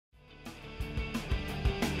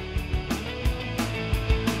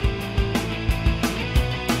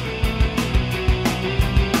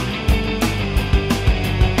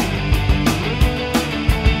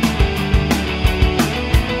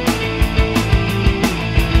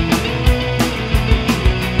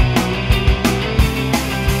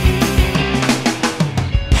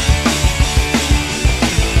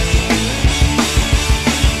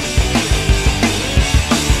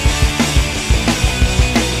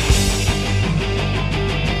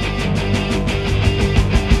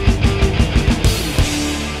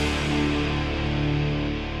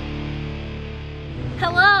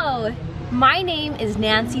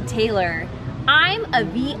Nancy Taylor. I'm a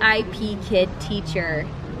VIPKID teacher.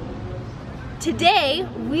 Today,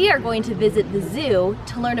 we are going to visit the zoo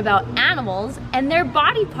to learn about animals and their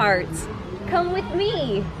body parts. Come with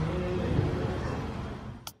me.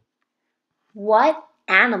 What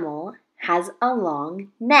animal has a long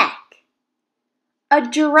neck? A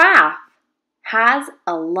giraffe has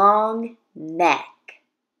a long neck.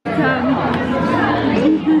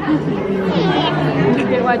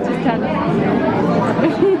 Watch his tongue.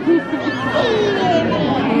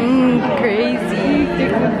 Crazy.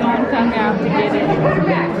 Sticks his own tongue out to get it.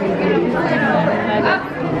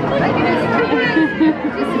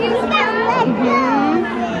 Just use that leg.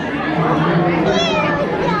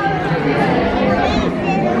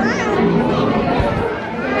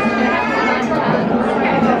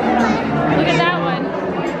 Look at that one.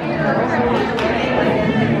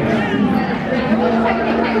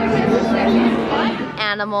 What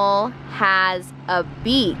animal has a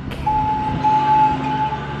beak?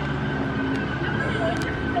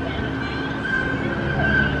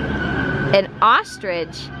 An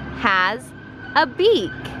ostrich has a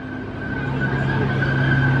beak.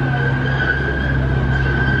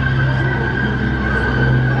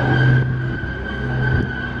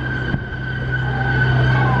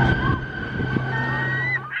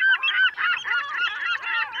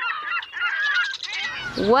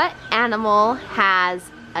 What animal has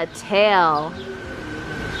a tail?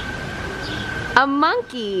 A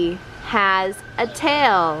monkey has a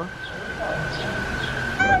tail.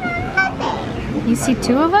 You see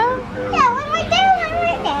two of them? Yeah, one right there, one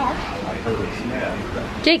right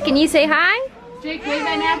there. Jake, can you say hi? Jake, wave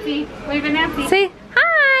at Nancy. Wave at Nancy. Say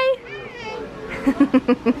hi.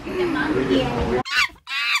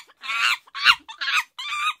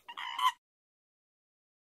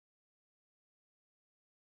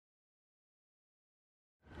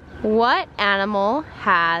 What animal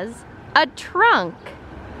has a trunk?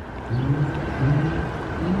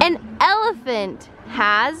 An elephant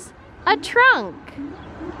has a trunk.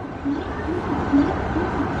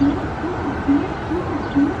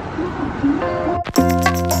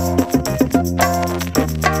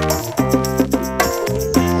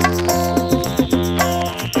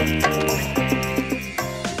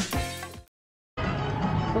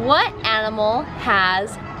 What animal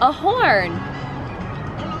has a horn?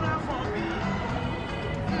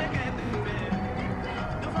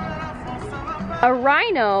 A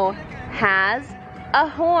rhino has a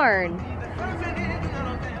horn.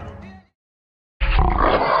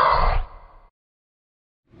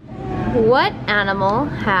 What animal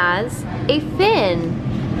has a fin?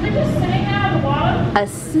 A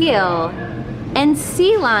seal and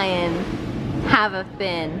sea lion have a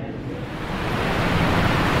fin.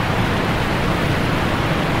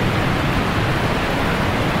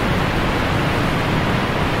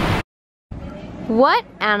 What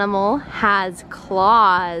animal has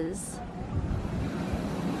claws?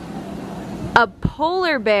 A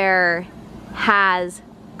polar bear has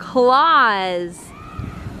claws.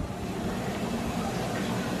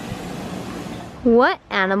 What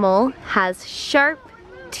animal has sharp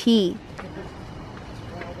teeth?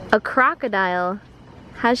 A crocodile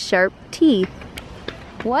has sharp teeth.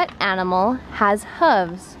 What animal has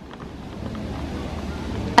hooves?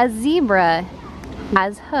 A zebra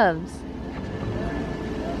has hooves.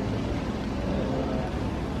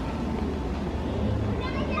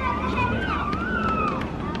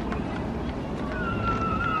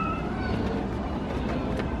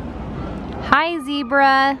 Hi,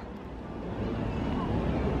 zebra.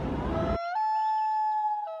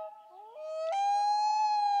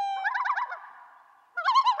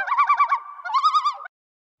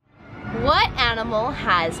 What animal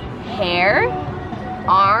has hair,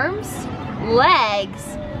 arms,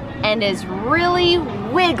 legs, and is really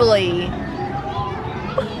wiggly?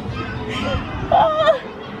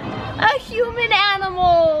 A human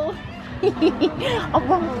animal.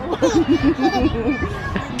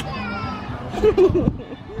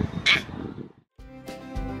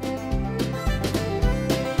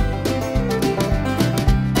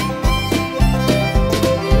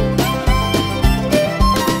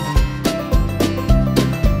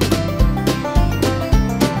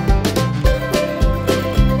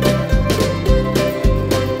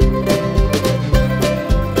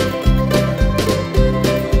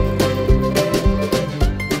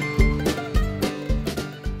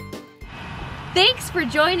 Thanks for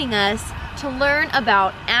joining us to learn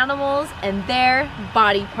about animals and their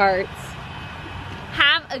body parts.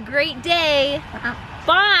 Have a great day.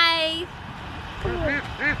 Bye.